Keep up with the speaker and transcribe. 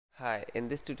Hi, in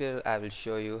this tutorial I will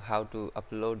show you how to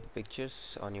upload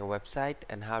pictures on your website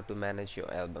and how to manage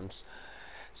your albums.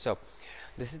 So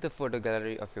this is the photo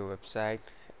gallery of your website,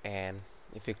 and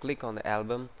if you click on the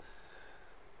album,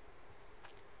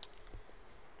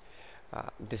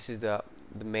 this is the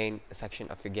main section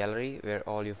of your gallery where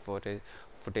all your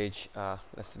footage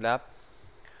listed up.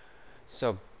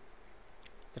 So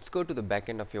let's go to the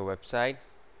backend of your website.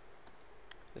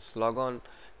 Just log on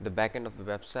the backend of the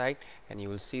website and you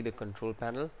will see the control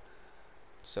panel.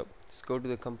 So let's go to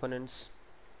the components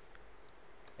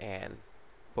and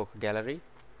Phoca Gallery.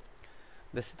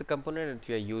 This is the component that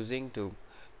we are using to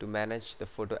manage the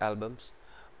photo albums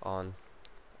on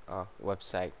our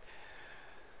website.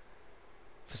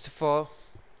 First of all,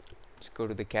 let's go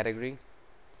to the category.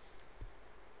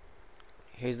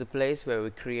 Here's the place where we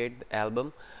create the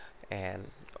album,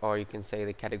 and or you can say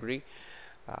the category.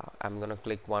 I'm gonna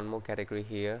click one more category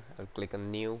here. I'll click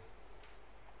on new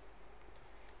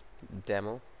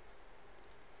demo,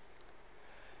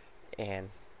 and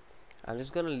I'm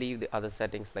just gonna leave the other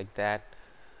settings like that.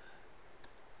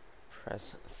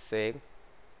 Press save.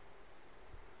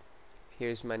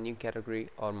 Here's my new category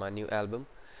or my new album.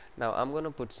 Now I'm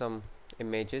gonna put some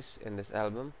images in this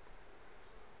album.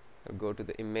 I'll go to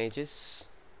the images,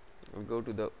 I'll go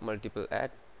to the multiple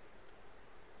add.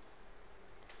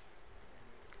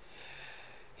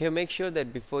 Here, make sure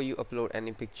that before you upload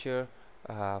any picture,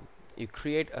 you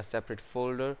create a separate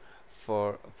folder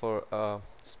for a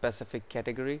specific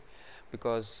category,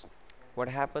 because what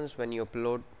happens when you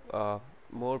upload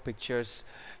more pictures,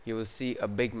 you will see a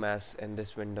big mess in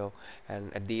this window,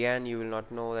 and at the end you will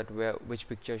not know that which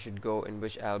picture should go in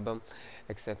which album,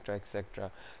 etc,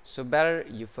 etc. So better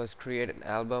you first create an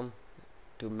album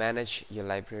to manage your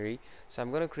library. So I'm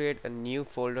going to create a new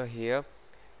folder here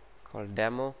called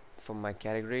demo. For my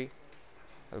category,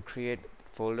 I'll create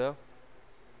folder.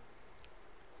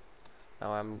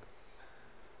 Now I'm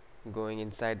going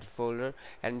inside the folder,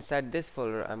 and inside this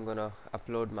folder I'm gonna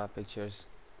upload my pictures.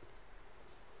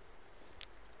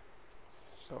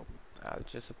 So I'll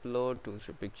just upload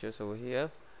 2-3 pictures over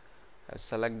here. I'll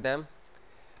select them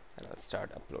and I'll start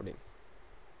uploading.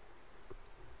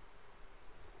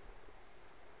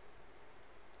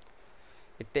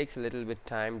 It takes a little bit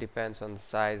time, depends on the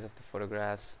size of the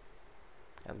photographs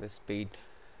and the speed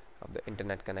of the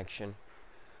internet connection.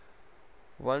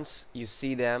 Once you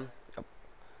see them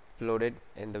uploaded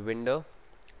in the window,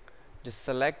 just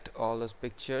select all those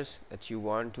pictures that you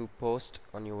want to post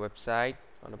on your website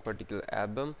on a particular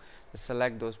album. Just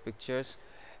select those pictures,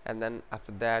 and then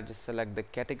after that just select the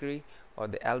category or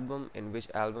the album in which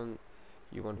album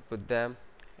you want to put them,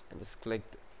 and just click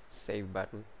the save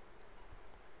button.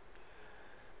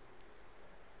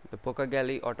 The Phoca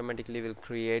Gallery automatically will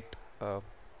create a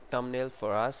thumbnail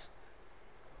for us,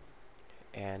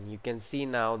 and you can see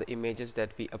now the images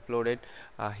that we uploaded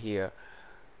are here,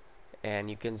 and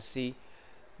you can see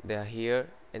they are here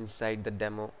inside the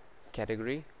demo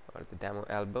category or the demo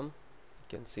album.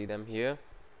 You can see them here.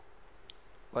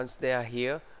 Once they are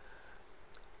here,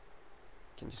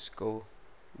 you can just go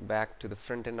back to the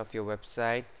front end of your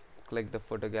website, click the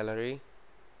photo gallery.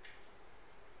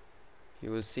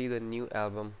 You will see the new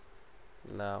album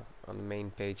now on the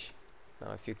main page.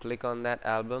 Now if you click on that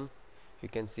album, you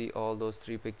can see all those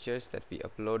 3 pictures that we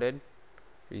uploaded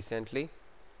recently.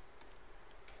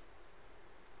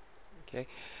 Okay,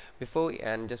 before we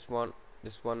end, just one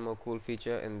more cool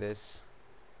feature in this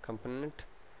component.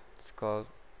 It's called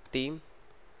theme.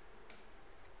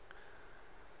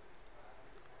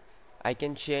 I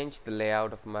can change the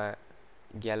layout of my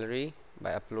gallery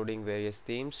by uploading various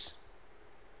themes.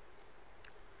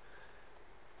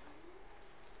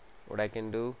 What I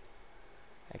can do,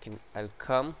 I'll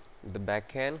come to the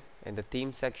backend in the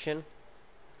theme section.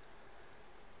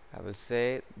 I will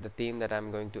say the theme that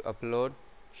I'm going to upload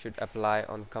should apply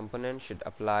on component, should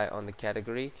apply on the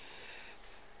category,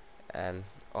 and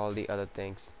all the other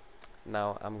things.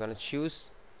 Now I'm gonna choose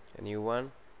a new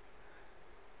one,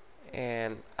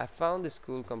 and I found this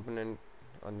cool component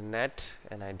on the net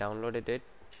and I downloaded it.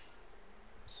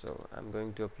 So I'm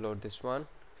going to upload this one.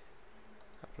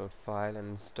 Upload file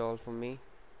and install for me.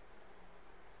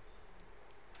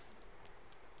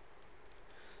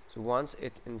 So once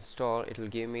it's installed, it will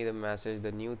give me the message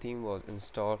the new theme was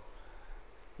installed.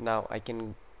 Now I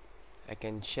can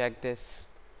check this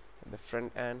at the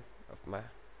front end of my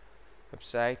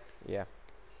website. Yeah,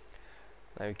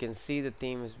 now you can see the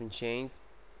theme has been changed.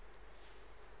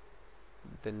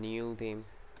 The new theme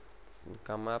doesn't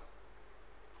come up.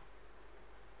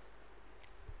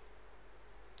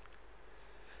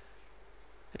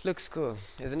 It looks cool,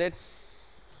 isn't it?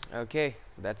 Okay,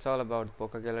 that's all about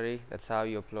Phoca Gallery. That's how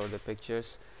you upload the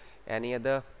pictures. Any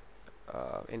other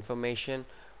information,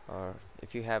 or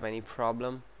if you have any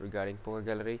problem regarding Phoca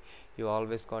Gallery, you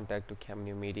always contact to Cam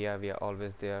New Media. We are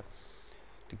always there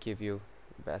to give you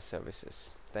best services.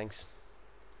 Thanks.